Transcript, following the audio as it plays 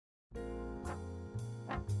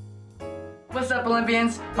What's up,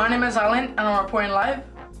 Olympians? My name is Alan and I'm reporting live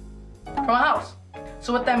from my house.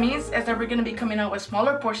 So what that means is that we're going to be coming out with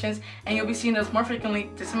smaller portions and you'll be seeing us more frequently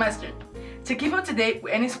this semester. To keep up to date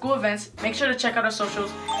with any school events, make sure to check out our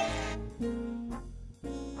socials.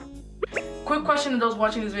 Quick question to those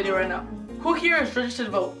watching this video right now. Who here is registered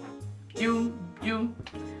to vote? You?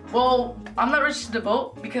 Well, I'm not registered to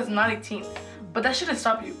vote because I'm not 18. But that shouldn't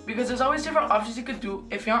stop you because there's always different options you could do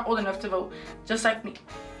if you aren't old enough to vote, just like me.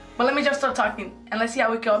 But let me just stop talking and let's see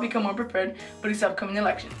how we can all become more prepared for these upcoming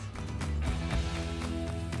elections.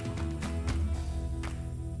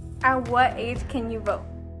 At what age can you vote?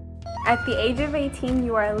 At the age of 18,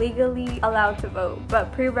 you are legally allowed to vote,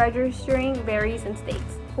 but pre-registering varies in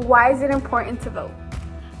states. Why is it important to vote?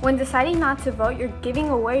 When deciding not to vote, you're giving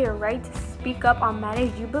away your right to speak up on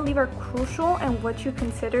matters you believe are crucial and what you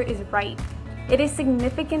consider is right. It is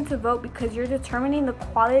significant to vote because you're determining the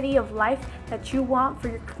quality of life that you want for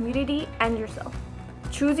your community and yourself.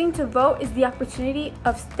 Choosing to vote is the opportunity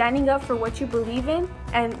of standing up for what you believe in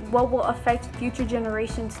and what will affect future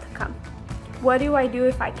generations to come. What do I do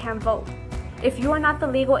if I can't vote? If you are not the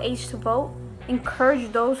legal age to vote, encourage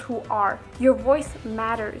those who are. Your voice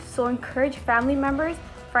matters, so encourage family members,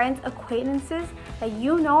 friends, acquaintances that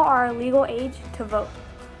you know are legal age to vote.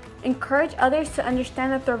 Encourage others to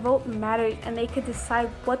understand that their vote matters and they can decide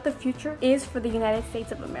what the future is for the United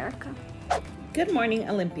States of America. Good morning,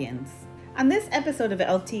 Olympians. On this episode of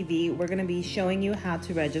LTV, we're going to be showing you how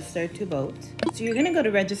to register to vote. So you're going to go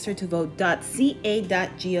to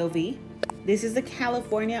registertovote.ca.gov. This is the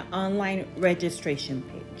California online registration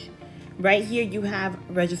page. Right here you have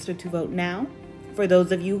register to vote now for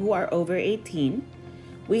those of you who are over 18.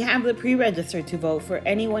 We have the pre-register to vote for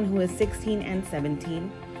anyone who is 16 and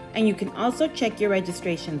 17. And you can also check your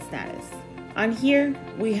registration status. On here,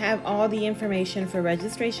 we have all the information for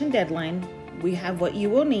registration deadline. We have what you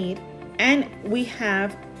will need. And we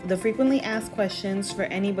have the frequently asked questions for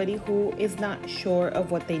anybody who is not sure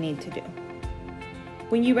of what they need to do.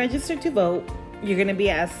 When you register to vote, you're going to be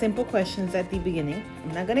asked simple questions at the beginning.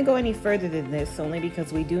 I'm not going to go any further than this only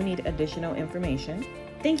because we do need additional information.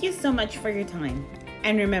 Thank you so much for your time.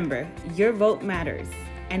 And remember, your vote matters.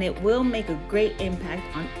 And it will make a great impact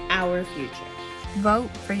on our future. Vote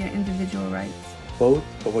for your individual rights. Vote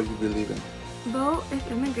for what you believe in. Vote if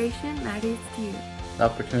immigration matters to you. The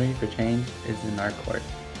opportunity for change is in our court.